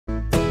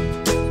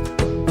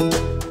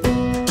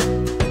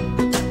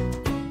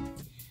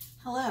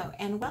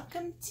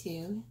welcome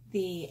to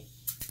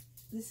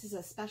this is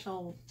a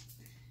special,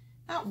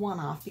 not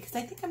one-off, because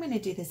I think I'm going to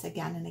do this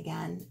again and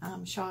again,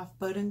 show off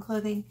Boden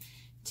clothing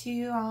to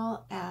you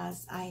all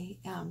as I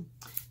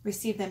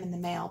receive them in the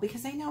mail,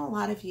 because I know a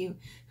lot of you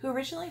who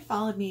originally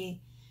followed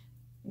me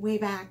way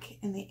back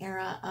in the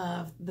era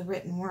of the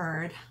written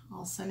word,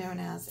 also known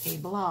as a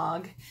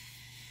blog,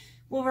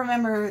 will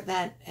remember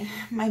that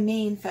my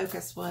main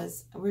focus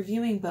was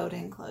reviewing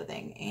Boden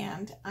clothing,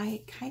 and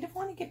I kind of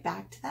want to get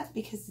back to that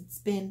because it's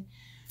been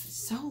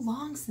so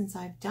long since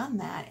I've done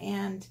that.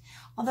 And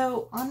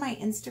although on my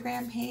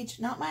Instagram page,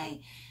 not my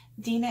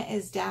Dina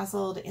is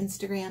Dazzled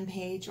Instagram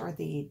page or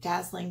the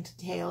Dazzling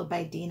Detailed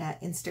by Dina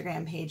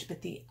Instagram page,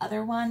 but the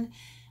other one,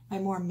 my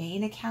more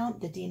main account,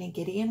 the Dina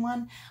Gideon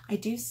one, I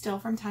do still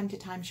from time to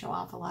time show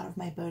off a lot of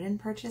my Boden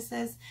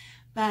purchases,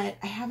 but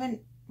I haven't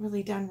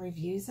really done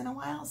reviews in a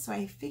while, so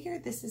I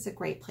figured this is a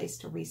great place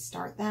to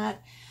restart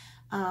that.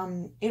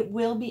 It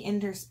will be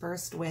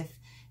interspersed with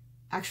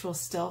actual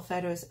still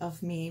photos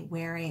of me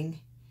wearing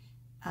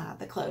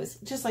the clothes,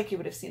 just like you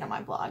would have seen on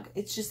my blog.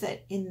 It's just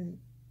that in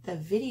the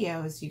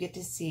videos you get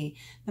to see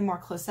the more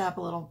close up,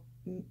 a little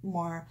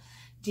more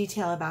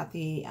detail about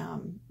the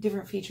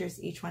different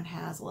features each one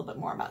has, a little bit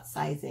more about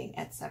sizing,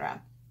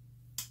 etc.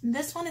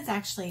 This one is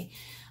actually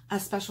a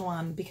special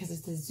one because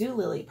it's a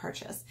Zulily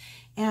purchase,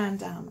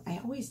 and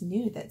I always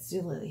knew that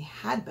Zulily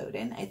had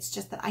Boden. It's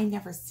just that I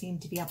never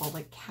seemed to be able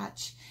to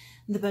catch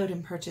the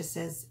Boden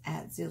purchases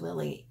at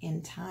Zulily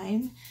in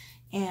time,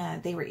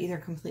 and they were either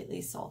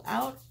completely sold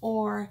out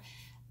or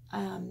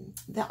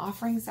the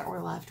offerings that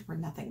were left were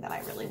nothing that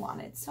I really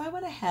wanted. So I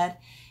went ahead,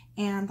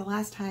 and the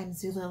last time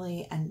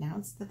Zulily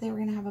announced that they were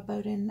going to have a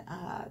Boden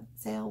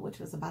sale, which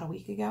was about a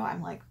week ago,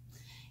 I'm like,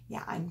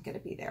 yeah, I'm going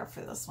to be there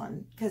for this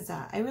one, because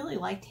I really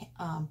liked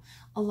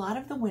a lot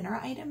of the winter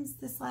items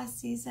this last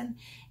season,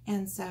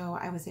 and so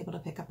I was able to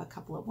pick up a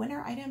couple of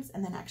winter items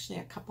and then actually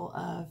a couple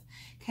of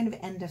kind of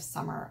end of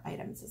summer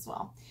items as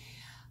well.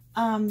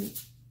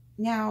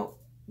 Now,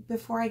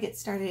 before I get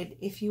started,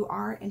 if you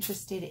are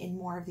interested in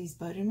more of these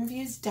Boden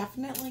reviews,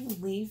 definitely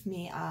leave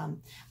me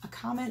a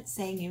comment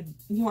saying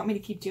you want me to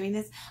keep doing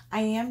this. I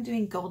am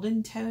doing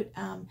Golden Tote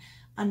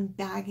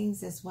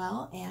unbaggings as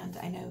well, and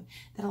I know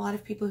that a lot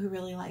of people who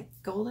really like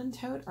Golden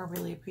Tote are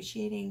really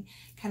appreciating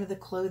kind of the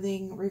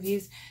clothing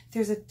reviews.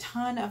 There's a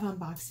ton of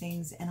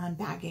unboxings and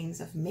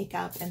unbaggings of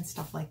makeup and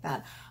stuff like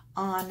that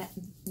on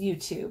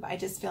YouTube. I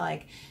just feel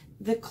like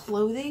the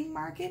clothing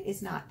market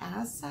is not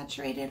as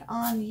saturated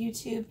on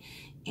YouTube,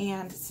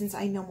 and since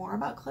I know more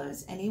about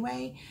clothes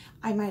anyway,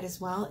 I might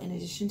as well, in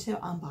addition to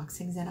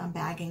unboxings and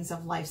unbaggings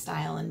of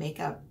lifestyle and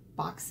makeup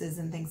boxes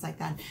and things like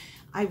that,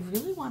 I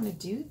really want to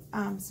do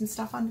some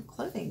stuff on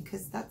clothing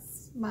because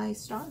that's my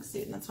strong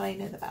suit and that's what I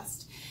know the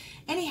best.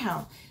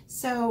 Anyhow,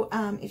 so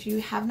if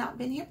you have not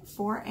been here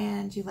before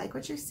and you like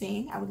what you're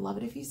seeing, I would love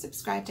it if you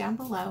subscribe down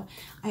below.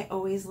 I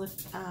always look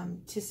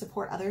to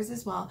support others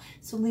as well,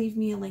 so leave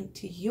me a link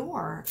to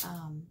your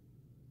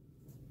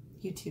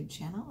YouTube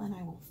channel and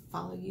I will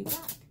follow you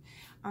back.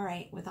 All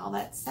right, with all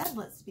that said,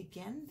 let's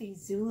begin the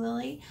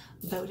Zulily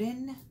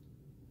Boden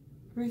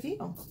review.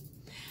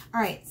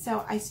 All right,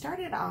 so I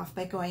started off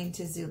by going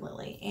to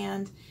Zulily,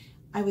 and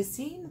I was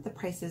seeing that the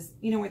prices,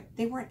 you know,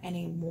 they weren't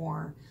any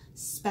more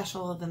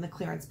special than the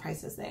clearance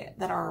prices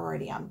that are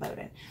already on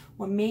Boden.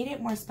 What made it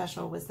more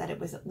special was that it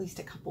was at least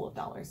a couple of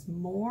dollars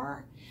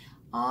more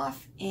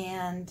off,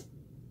 and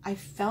I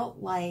felt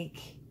like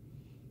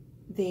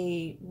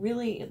they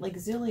really, like,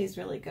 Zulily is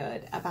really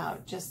good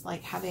about just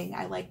like having,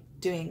 I like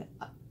doing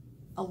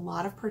a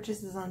lot of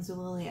purchases on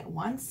Zulily at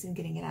once and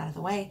getting it out of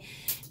the way.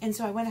 And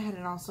so I went ahead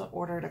and also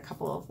ordered a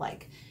couple of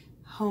like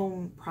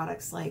home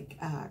products like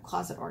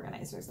closet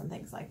organizers and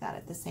things like that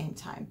at the same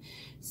time.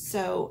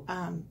 So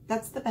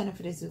that's the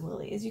benefit of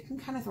Zulily, is you can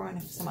kind of throw in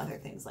some other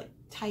things like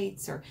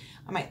tights, or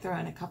I might throw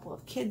in a couple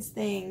of kids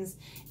things.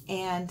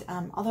 And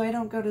although I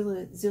don't go to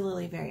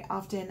Zulily very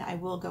often, I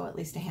will go at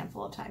least a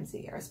handful of times a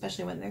year,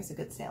 especially when there's a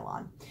good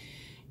sale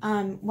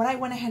on. What I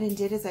went ahead and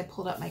did is I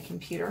pulled up my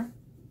computer,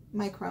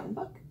 my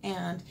Chromebook,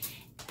 and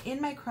in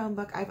my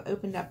Chromebook I've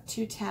opened up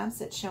 2 tabs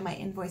that show my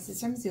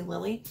invoices from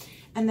Zulily,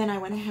 and then I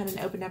went ahead and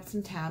opened up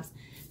some tabs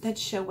that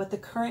show what the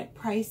current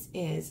price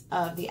is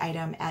of the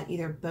item at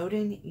either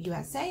Boden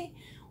USA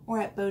or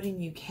at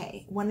Boden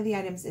UK. One of the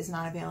items is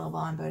not available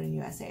on Boden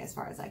USA as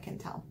far as I can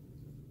tell.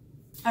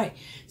 All right,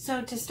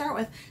 so to start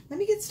with, let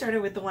me get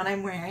started with the one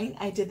I'm wearing.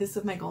 I did this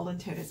with my Golden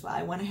Tote as well.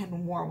 I went ahead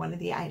and wore one of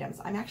the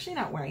items. I'm actually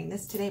not wearing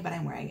this today, but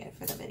I'm wearing it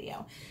for the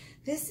video.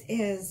 This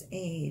is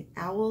a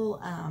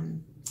Owl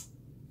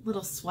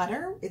little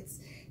sweater. It's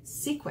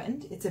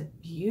sequined. It's a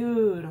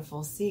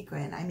beautiful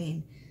sequin. I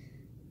mean,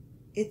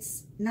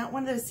 it's not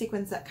one of those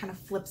sequins that kind of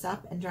flips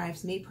up and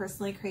drives me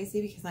personally crazy,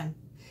 because I'm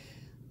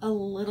a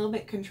little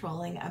bit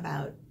controlling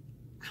about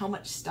how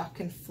much stuff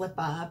can flip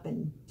up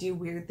and do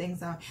weird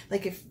things on.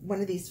 Like if one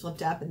of these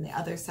flipped up and the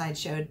other side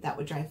showed, that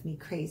would drive me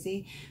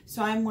crazy.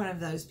 So I'm one of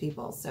those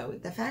people. So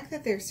the fact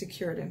that they're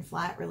secured and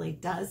flat really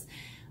does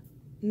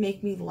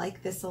make me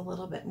like this a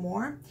little bit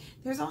more.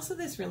 There's also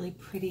this really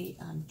pretty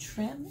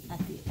trim at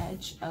the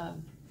edge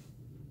of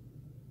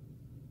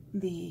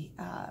the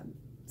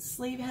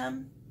sleeve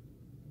hem,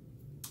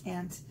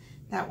 and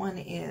that one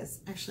is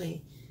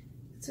actually,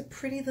 it's a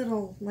pretty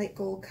little light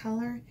gold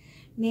color.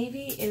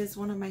 Navy is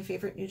one of my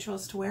favorite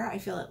neutrals to wear. I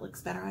feel it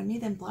looks better on me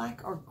than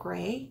black or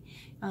gray.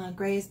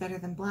 Gray is better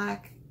than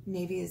black,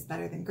 navy is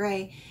better than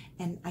gray,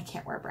 and I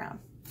can't wear brown.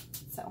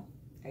 So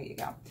there you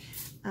go.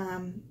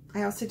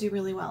 I also do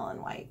really well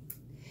in white.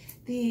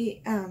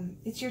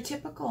 It's your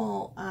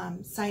typical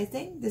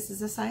sizing. This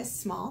is a size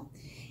small,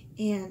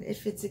 and it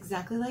fits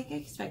exactly like I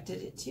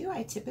expected it to.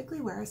 I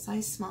typically wear a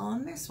size small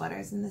in their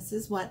sweaters, and this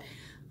is what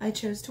I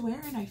chose to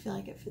wear, and I feel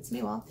like it fits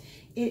me well.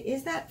 It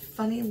is that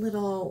funny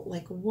little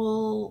like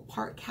wool,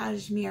 part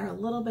cashmere, a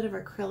little bit of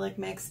acrylic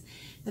mix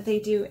that they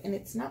do, and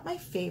it's not my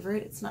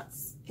favorite. It's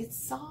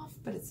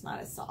soft, but it's not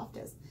as soft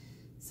as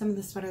some of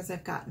the sweaters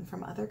I've gotten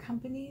from other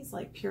companies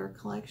like Pure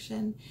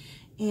Collection,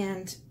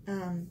 and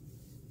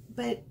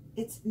but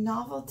it's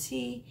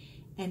novelty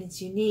and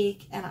it's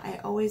unique, and I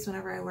always,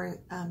 whenever I wear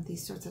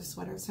these sorts of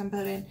sweaters from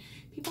Boden,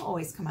 people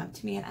always come up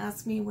to me and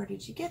ask me, where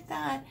did you get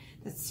that?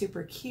 That's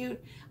super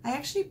cute. I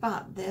actually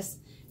bought this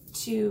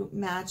to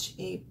match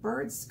a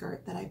bird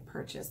skirt that I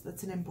purchased.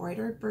 That's an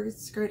embroidered bird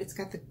skirt. It's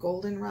got the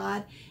golden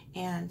rod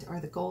or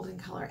the golden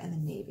color and the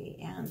navy,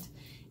 and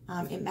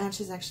it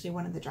matches actually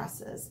one of the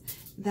dresses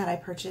that I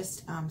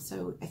purchased.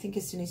 So I think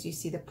as soon as you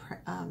see the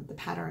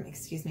pattern,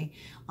 excuse me,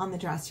 on the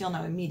dress, you'll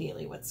know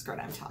immediately what skirt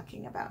I'm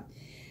talking about.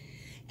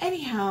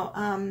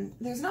 Anyhow,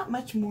 there's not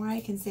much more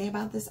I can say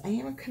about this. I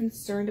am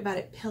concerned about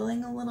it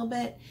pilling a little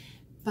bit,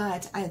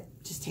 but I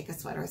just take a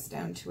sweater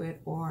stone to it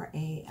or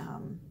a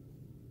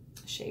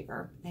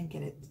shaver and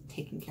get it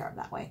taken care of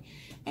that way.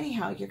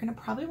 Anyhow, you're going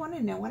to probably want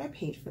to know what I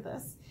paid for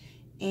this.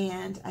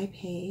 And I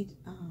paid,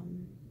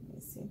 let me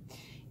see.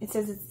 It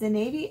says it's the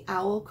Navy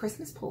Owl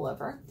Christmas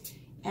Pullover,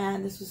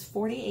 and this was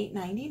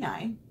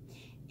 $48.99.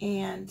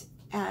 And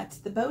at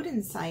the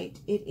Boden site,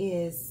 it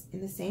is in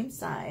the same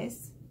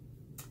size.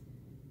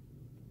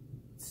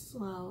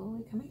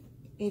 Slowly coming.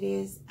 It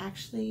is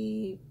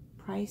actually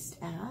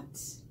priced at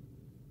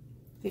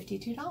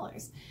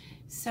 $52.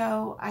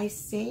 So I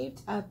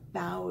saved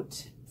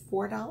about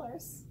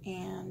 $4,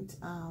 and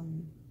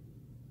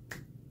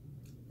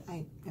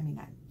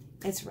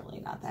it's really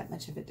not that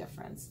much of a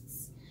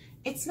difference.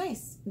 It's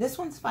nice. This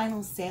one's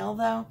final sale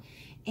though,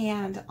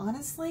 and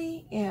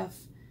honestly, if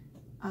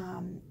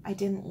I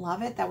didn't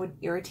love it, that would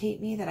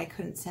irritate me that I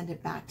couldn't send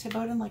it back to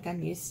Boden like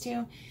I'm used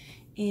to.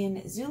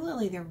 In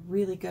Zulily, they're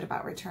really good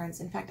about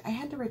returns. In fact, I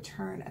had to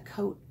return a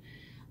coat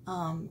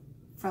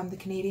from the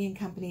Canadian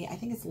company. I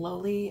think it's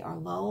Lowly or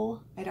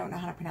Lowell. I don't know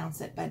how to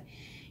pronounce it, but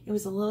it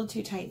was a little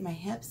too tight in my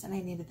hips and I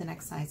needed the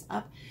next size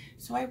up.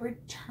 So I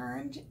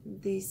returned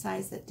the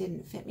size that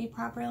didn't fit me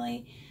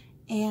properly.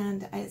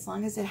 And as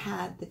long as it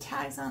had the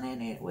tags on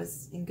it, it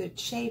was in good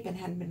shape and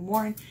hadn't been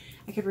worn,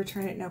 I could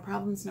return it, no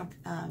problems,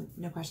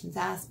 no questions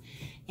asked.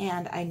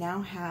 And I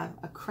now have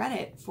a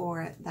credit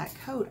for that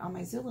coat on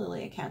my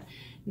Zulily account.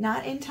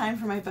 Not in time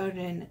for my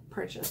Boden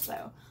purchase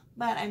though,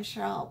 but I'm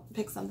sure I'll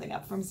pick something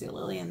up from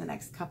Zulily in the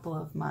next couple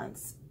of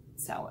months,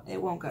 so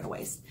it won't go to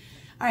waste.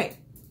 All right,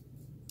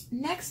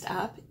 next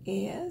up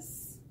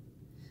is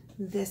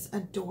this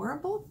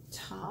adorable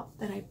top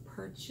that I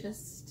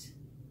purchased.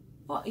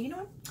 Well, you know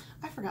what?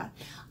 I forgot.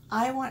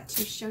 I want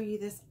to show you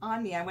this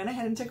on me. I went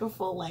ahead and took a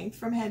full length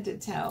from head to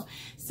toe.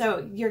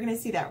 So you're going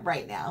to see that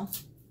right now.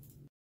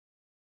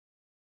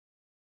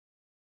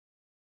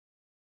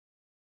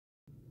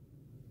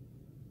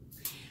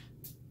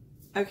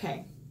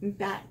 Okay,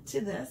 back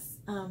to this.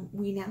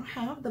 We now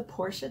have the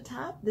Portia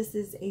top. This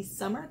is a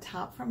summer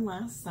top from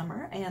last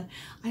summer, and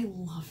I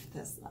loved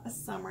this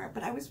last summer,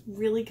 but I was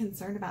really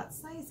concerned about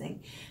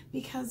sizing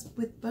because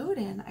with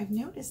Boden, I've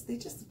noticed they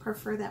just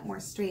prefer that more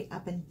straight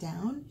up and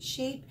down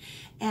shape.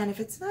 And if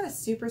it's not a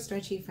super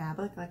stretchy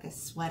fabric like a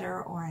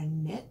sweater or a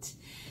knit,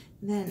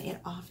 then it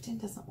often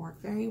doesn't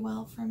work very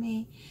well for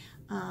me.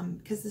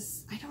 Because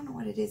this, I don't know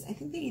what it is. I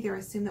think they either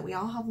assume that we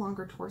all have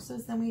longer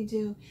torsos than we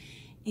do,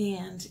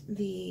 and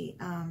the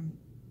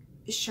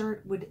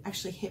shirt would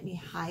actually hit me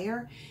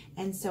higher,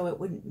 and so it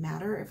wouldn't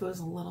matter if it was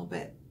a little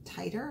bit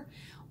tighter,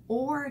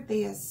 or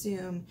they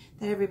assume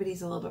that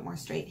everybody's a little bit more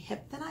straight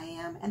hip than I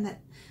am, and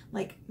that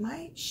like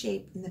my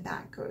shape in the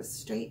back goes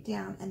straight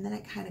down and then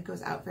it kind of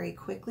goes out very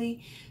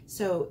quickly,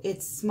 so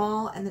it's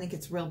small and then it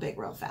gets real big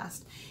real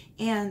fast.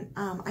 And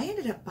I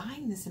ended up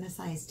buying this in a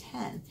size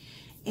 10,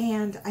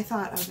 and I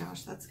thought, oh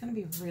gosh, that's going to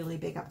be really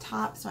big up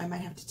top, so I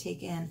might have to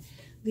take in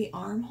the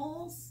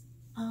armholes.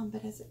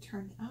 But as it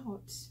turned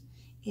out,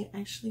 it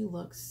actually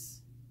looks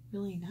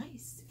really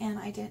nice, and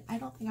I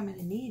don't think I'm going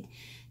to need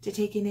to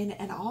take it in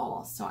at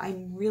all. So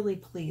I'm really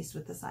pleased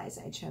with the size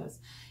I chose.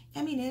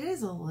 I mean, it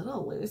is a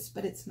little loose,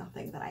 but it's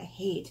nothing that I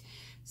hate.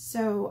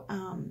 So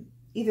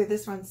either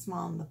this runs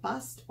small in the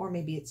bust, or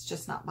maybe it's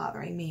just not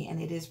bothering me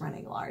and it is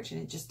running large and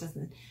it just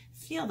doesn't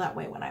feel that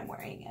way when I'm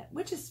wearing it,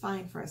 which is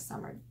fine for a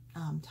summer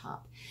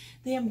top.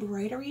 The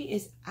embroidery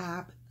is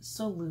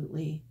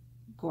absolutely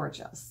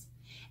gorgeous.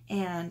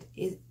 And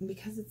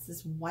because it's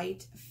this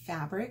white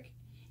fabric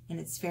and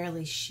it's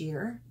fairly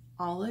sheer,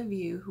 all of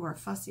you who are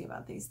fussy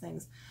about these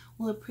things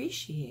will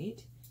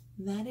appreciate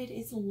that it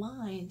is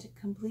lined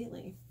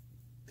completely.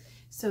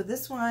 So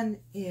this one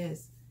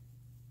is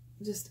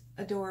just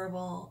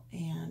adorable,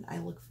 and I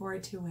look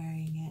forward to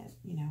wearing it,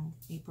 you know,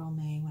 April,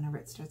 May, whenever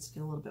it starts to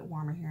get a little bit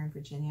warmer here in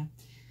Virginia.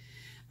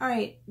 All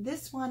right,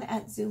 this one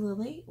at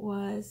Zulily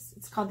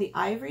it's called the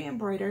Ivory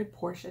Embroidered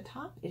Portia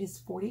Top. It is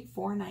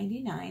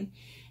 $44.99,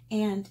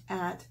 and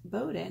at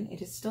Boden,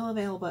 it is still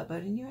available at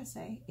Boden,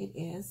 USA. It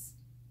is,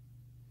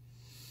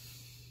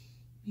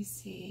 let me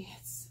see,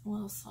 it's a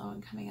little slow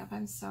in coming up,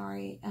 I'm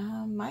sorry.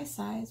 My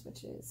size,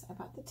 which is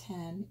about the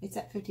 10, it's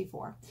at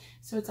 54.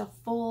 So it's a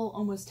full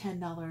almost $10,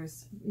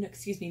 no,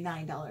 excuse me,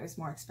 $9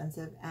 more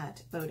expensive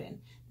at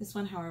Boden. This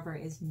one, however,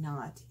 is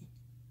not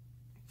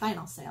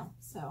final sale.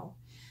 So,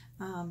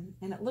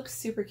 and it looks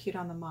super cute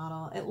on the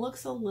model. It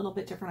looks a little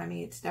bit different on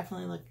me. It's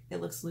definitely,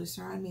 it looks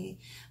looser on me.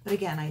 But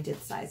again, I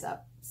did size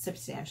up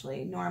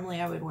substantially.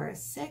 Normally I would wear a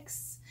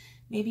 6,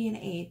 maybe an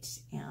 8,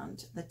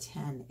 and the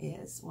 10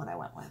 is what I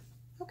went with.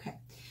 Okay,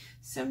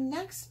 so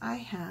next I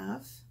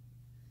have,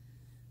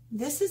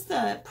 this is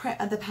the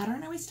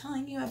pattern I was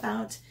telling you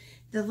about,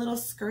 the little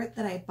skirt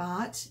that I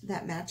bought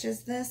that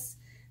matches this.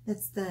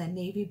 That's the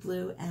navy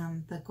blue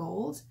and the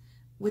gold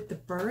with the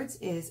birds,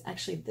 is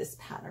actually this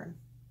pattern.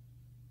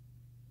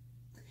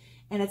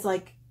 And it's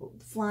like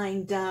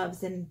flying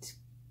doves, and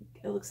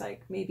it looks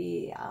like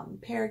maybe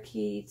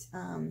parakeet,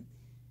 a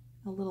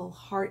little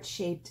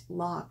heart-shaped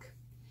lock,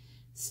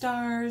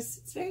 stars.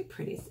 It's very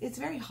pretty. It's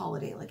very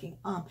holiday looking.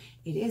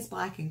 It is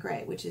black and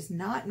gray, which is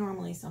not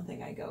normally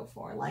something I go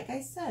for. Like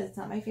I said, it's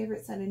not my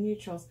favorite set of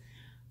neutrals.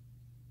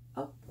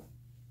 Oh,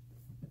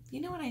 you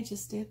know what I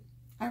just did?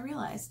 I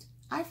realized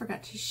I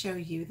forgot to show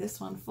you this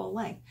one full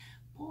length.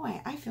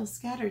 Boy, I feel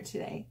scattered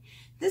today.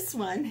 This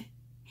one,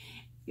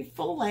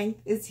 full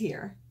length, is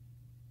here.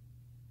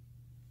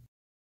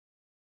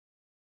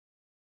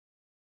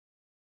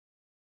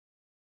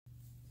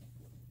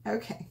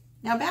 Okay,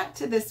 now back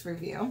to this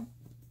review.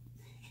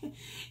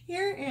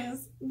 Here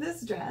is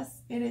this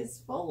dress. It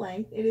is full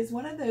length. It is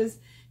one of those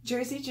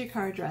Jersey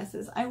Jacquard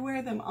dresses. I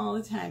wear them all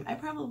the time. I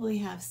probably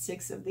have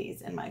 6 of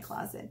these in my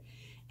closet,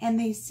 and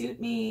they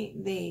suit me.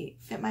 They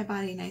fit my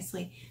body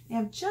nicely. They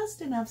have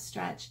just enough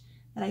stretch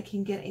that I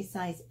can get a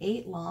size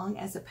 8 long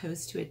as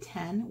opposed to a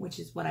 10, which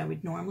is what I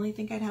would normally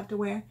think I'd have to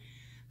wear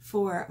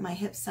for my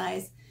hip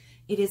size.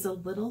 It is a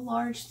little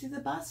large through the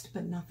bust,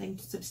 but nothing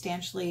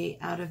substantially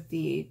out of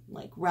the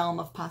realm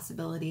of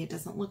possibility. It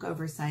doesn't look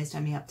oversized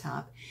on me up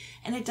top,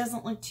 and it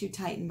doesn't look too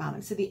tight in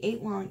bottom. So the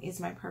 8 long is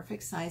my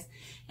perfect size,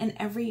 and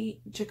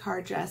every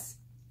Jacquard dress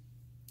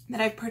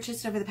that I've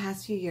purchased over the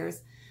past few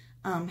years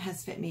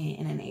has fit me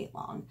in an 8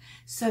 long.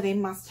 So they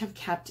must have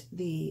kept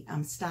the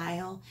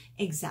style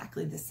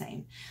exactly the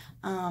same.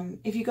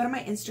 If you go to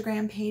my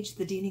Instagram page,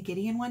 the Dina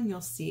Gideon one,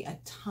 you'll see a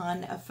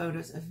ton of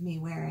photos of me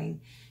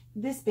wearing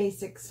this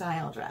basic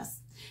style dress.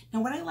 Now,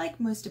 what I like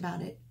most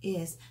about it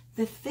is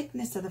the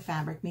thickness of the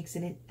fabric makes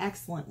it an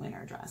excellent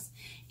winter dress.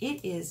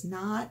 It is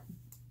not,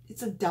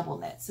 it's a double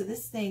knit. So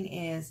this thing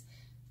is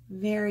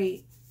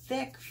very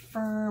thick,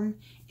 firm.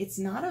 It's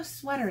not a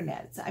sweater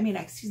knit. I mean,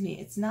 excuse me,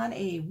 it's not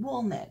a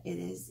wool knit.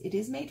 It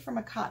is made from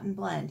a cotton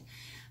blend,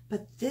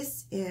 but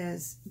this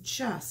is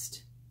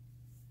just,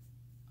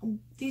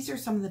 these are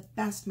some of the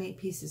best made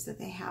pieces that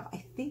they have.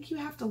 I think you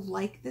have to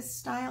like this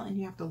style, and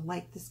you have to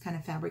like this kind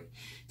of fabric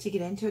to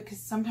get into it, because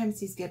sometimes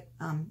these get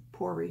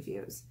poor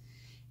reviews.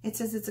 It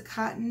says it's a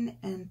cotton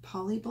and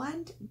poly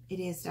blend.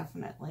 It is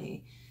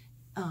definitely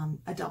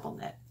a double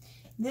knit.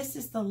 This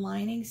is the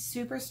lining,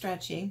 super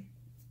stretchy,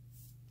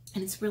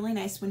 and it's really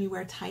nice when you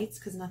wear tights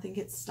because nothing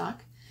gets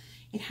stuck.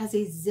 It has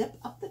a zip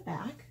up the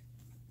back,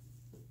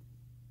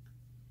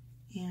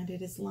 and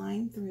it is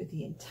lined through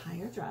the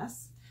entire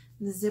dress.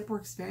 The zip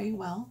works very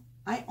well.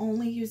 I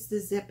only use the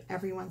zip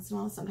every once in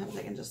a while. Sometimes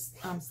I can just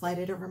slide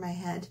it over my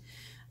head.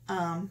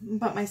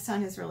 But my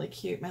son is really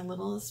cute. My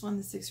littlest one,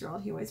 the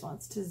 6-year-old, he always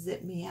wants to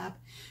zip me up.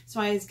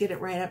 So I always get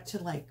it right up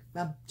to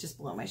just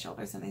below my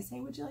shoulders. And I say,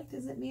 would you like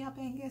to zip me up,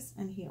 Angus?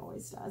 And he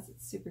always does.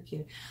 It's super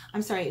cute.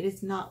 I'm sorry, it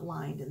is not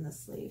lined in the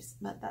sleeves,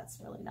 but that's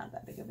really not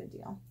that big of a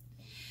deal.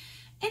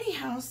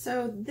 Anyhow,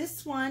 so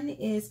this one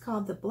is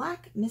called the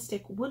Black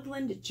Mystic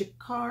Woodland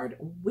Jacquard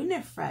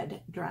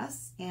Winifred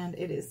Dress, and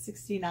it is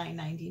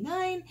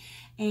 $69.99.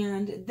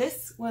 And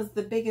this was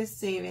the biggest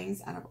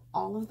savings out of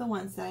all of the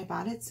ones that I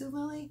bought at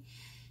Zulily.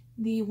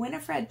 The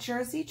Winifred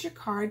Jersey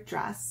Jacquard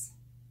Dress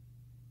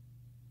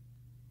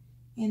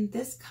in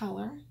this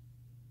color,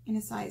 in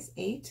a size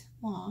 8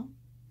 long,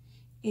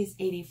 is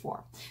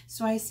 $84.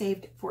 So I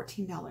saved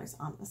 $14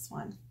 on this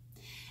one.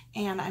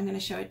 And I'm going to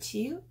show it to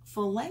you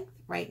full length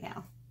right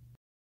now.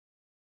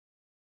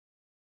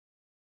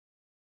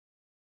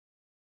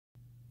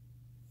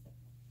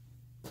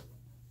 All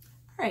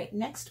right,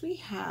 next we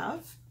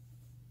have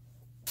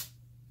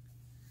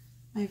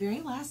my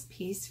very last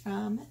piece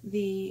from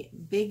the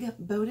big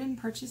Boden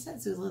purchase at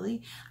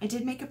Zulily. I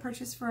did make a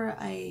purchase for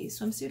a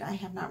swimsuit. I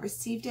have not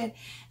received it,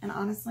 and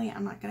honestly,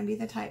 I'm not going to be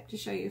the type to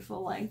show you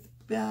full length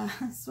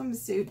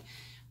swimsuit,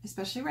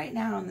 especially right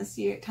now in this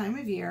time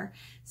of year.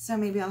 So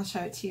maybe I'll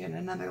show it to you in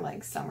another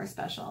like summer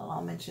special, and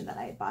I'll mention that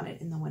I bought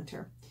it in the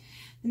winter.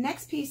 The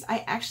next piece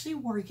I actually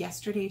wore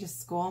yesterday to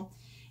school,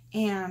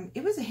 and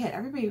it was a hit.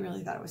 Everybody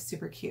really thought it was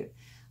super cute.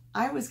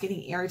 I was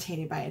getting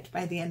irritated by it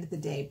by the end of the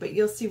day, but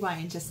you'll see why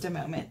in just a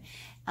moment.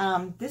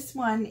 This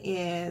one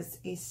is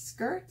a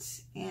skirt,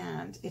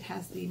 and it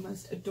has the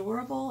most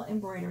adorable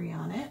embroidery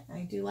on it.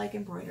 I do like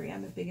embroidery.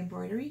 I'm a big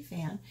embroidery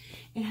fan.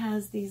 It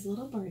has these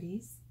little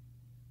birdies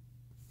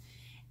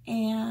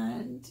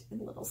and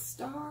little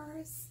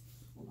stars.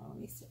 Hold on, let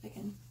me see if I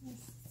can.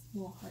 It's a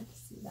little hard to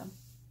see them.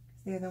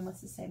 They're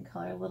almost the same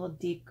color, a little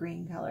deep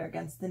green color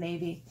against the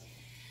navy.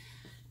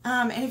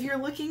 And if you're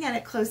looking at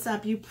it close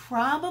up, you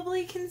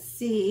probably can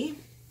see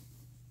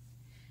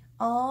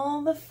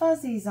all the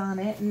fuzzies on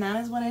it, and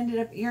that is what ended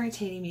up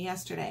irritating me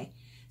yesterday.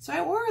 So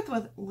I wore it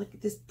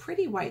with this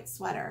pretty white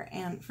sweater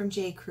and from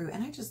J. Crew,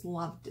 and I just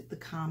loved the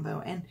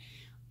combo, and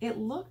it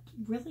looked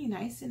really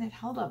nice, and it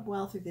held up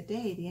well through the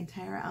day, the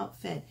entire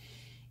outfit.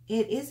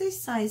 It is a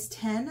size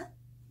 10.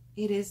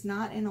 It is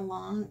not in a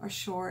long or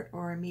short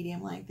or a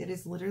medium length. It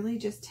is literally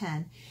just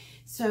 10.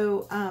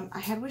 So I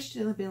had wished it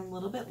would have been a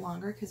little bit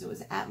longer because it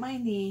was at my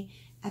knee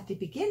at the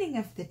beginning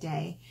of the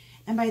day.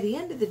 And by the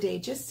end of the day,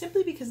 just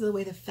simply because of the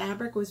way the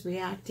fabric was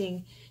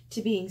reacting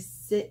to being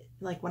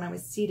like when I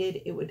was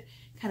seated, it would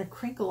kind of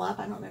crinkle up.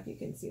 I don't know if you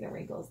can see the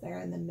wrinkles there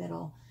in the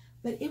middle,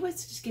 but it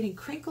was just getting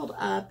crinkled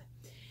up.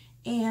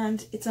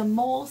 And it's a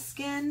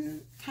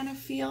moleskin kind of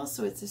feel,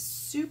 so it's a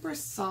super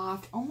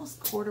soft, almost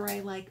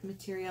corduroy-like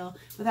material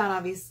without,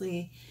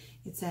 obviously,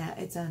 it's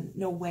a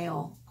no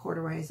wale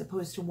corduroy as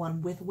opposed to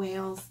one with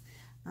wales.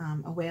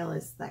 A wale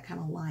is that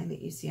kind of line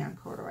that you see on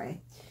corduroy.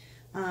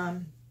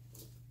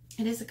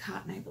 It is a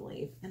cotton, I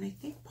believe, and I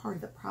think part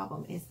of the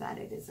problem is that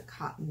it is a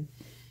cotton,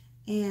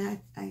 and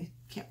I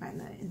can't find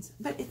the inside,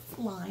 but it's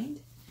lined.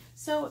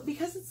 So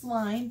because it's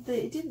lined,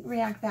 it didn't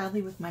react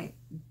badly with my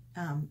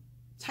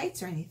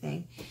tights or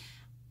anything.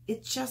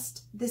 It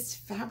just, this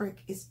fabric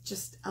is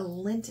just a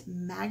lint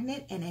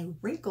magnet and a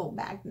wrinkle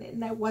magnet,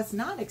 and I was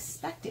not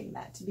expecting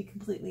that, to be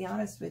completely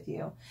honest with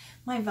you.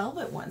 My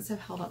velvet ones have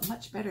held up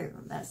much better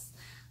than this.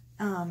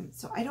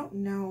 So I don't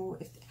know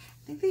if,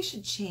 I think they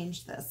should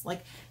change this.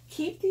 Like,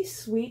 keep the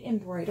sweet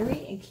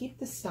embroidery and keep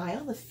the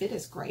style. The fit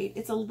is great.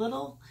 It's a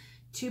little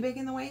too big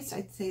in the waist.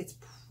 I'd say it's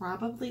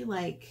probably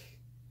like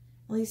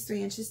at least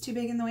 3 inches too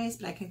big in the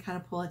waist, but I can kind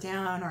of pull it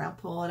down, or I'll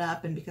pull it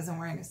up, and because I'm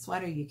wearing a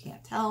sweater, you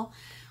can't tell,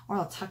 or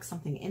I'll tuck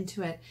something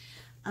into it.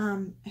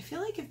 I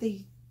feel like if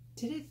they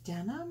did a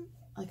denim,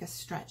 like a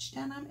stretch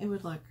denim, it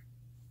would look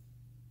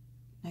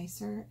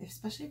nicer,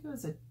 especially if it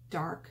was a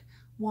dark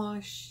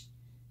wash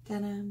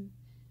denim.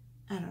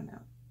 I don't know.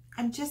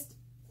 I'm just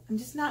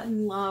not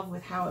in love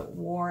with how it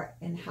wore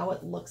and how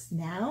it looks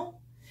now,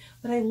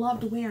 but I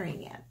loved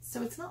wearing it.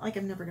 So it's not like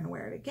I'm never going to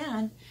wear it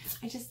again.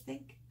 I just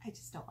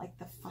don't like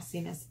the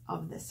fussiness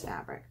of this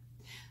fabric.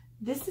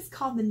 This is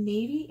called the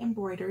Navy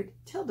Embroidered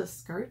Tilda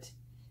Skirt.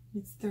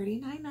 It's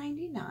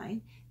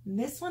 $39.99.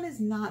 This one is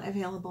not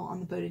available on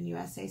the Boden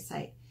USA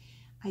site.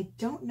 I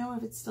don't know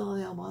if it's still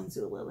available on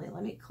Zulily.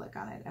 Let me click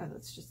on it. Oh,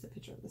 that's just a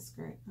picture of the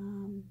skirt.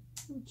 Oh,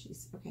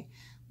 geez. Okay.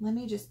 Let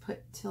me just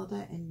put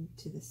Tilda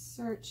into the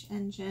search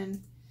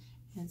engine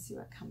and see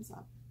what comes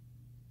up.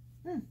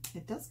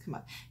 It does come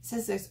up. It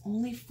says there's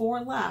only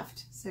 4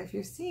 left. So if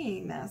you're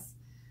seeing this,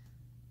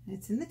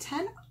 it's in the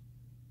 10.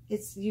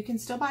 You can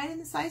still buy it in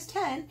the size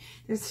 10.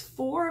 There's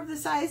 4 of the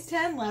size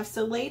 10 left.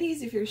 So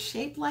ladies, if you're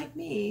shaped like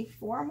me,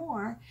 4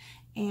 more.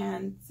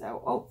 And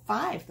so, oh,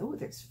 5. Oh,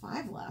 there's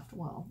 5 left.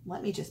 Well,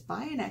 let me just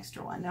buy an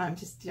extra one. No, I'm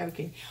just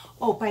joking.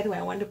 Oh, by the way,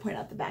 I wanted to point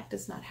out the back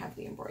does not have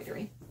the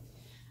embroidery.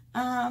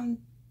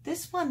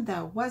 This one,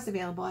 though, was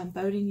available on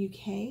Boden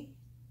UK,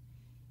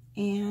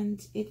 and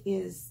it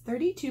is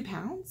 32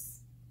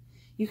 pounds.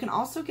 You can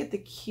also get the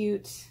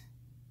cute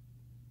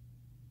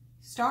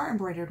star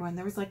embroidered one.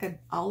 There was like an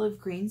olive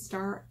green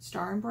star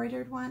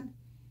embroidered one.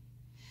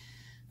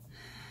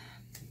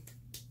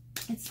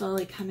 It's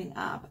slowly coming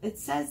up. It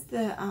says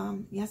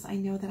the, yes, I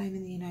know that I'm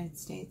in the United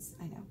States.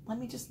 I know. Let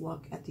me just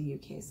look at the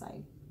UK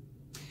side.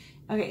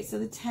 Okay, so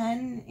the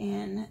 10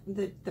 in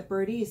the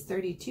birdie is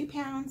 32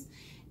 pounds,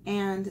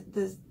 and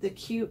the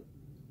cute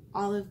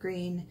olive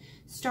green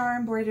star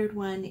embroidered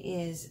one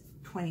is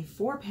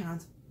 24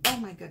 pounds. Oh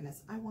my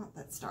goodness, I want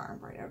that star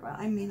embroidered one.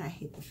 I mean, I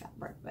hate the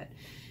fabric, but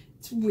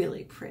it's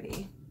really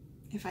pretty.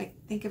 If I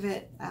think of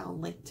it, I'll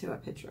link to a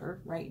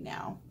picture right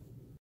now.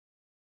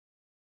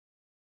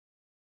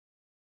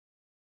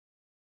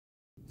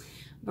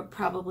 But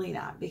probably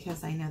not,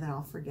 because I know that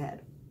I'll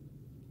forget.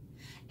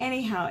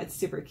 Anyhow, it's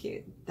super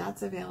cute.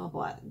 That's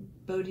available at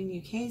Boden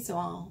UK, so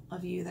all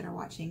of you that are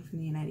watching from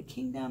the United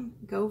Kingdom,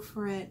 go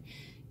for it.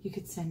 You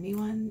could send me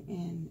one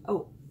in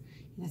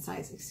a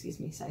size, excuse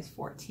me, size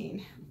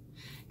 14,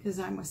 because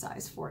I'm a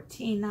size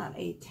 14, not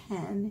a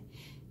 10.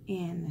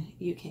 in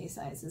UK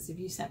sizes. If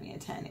you sent me a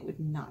 10, it would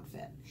not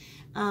fit.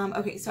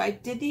 Okay, so I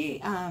did the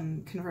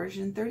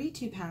conversion.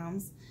 32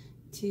 pounds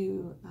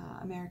to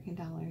American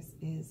dollars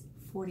is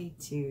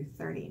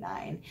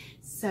 $42.39.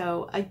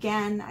 So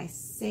again, I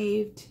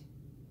saved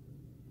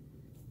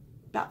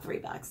about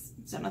 $3,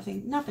 so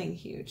nothing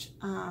huge.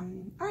 All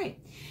right,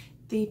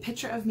 the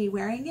picture of me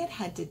wearing it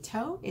head to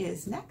toe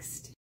is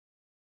next.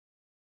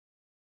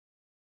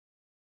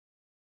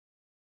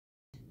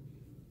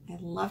 I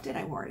loved it.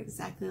 I wore it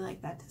exactly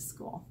like that to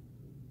school.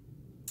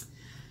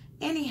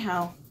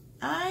 Anyhow,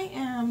 I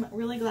am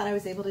really glad I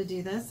was able to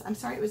do this. I'm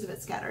sorry it was a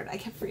bit scattered. I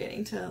kept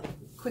forgetting to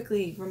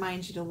quickly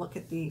remind you to look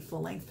at the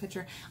full-length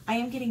picture. I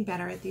am getting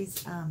better at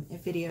these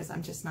videos.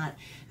 I'm just not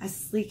as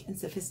sleek and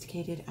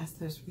sophisticated as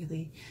those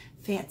really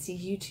fancy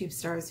YouTube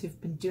stars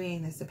who've been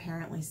doing this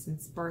apparently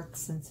since birth,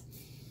 since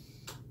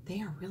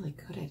they are really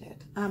good at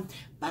it.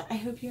 But I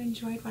hope you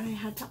enjoyed what I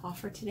had to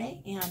offer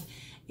today, and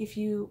if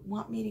you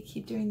want me to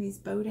keep doing these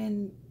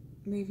Boden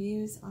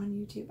reviews on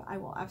YouTube, I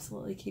will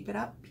absolutely keep it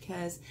up,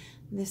 because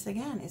this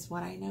again is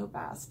what I know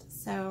best.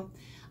 So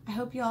I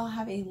hope you all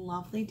have a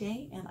lovely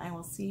day, and I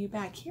will see you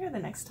back here the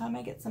next time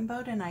I get some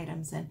Boden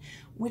items in,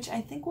 which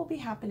I think will be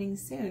happening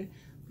soon,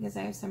 because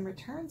I have some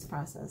returns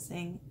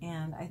processing,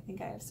 and I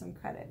think I have some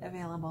credit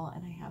available,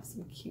 and I have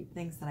some cute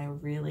things that I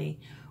really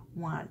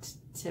want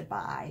to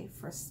buy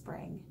for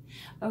spring.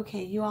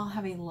 Okay, you all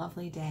have a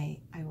lovely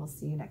day. I will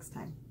see you next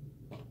time.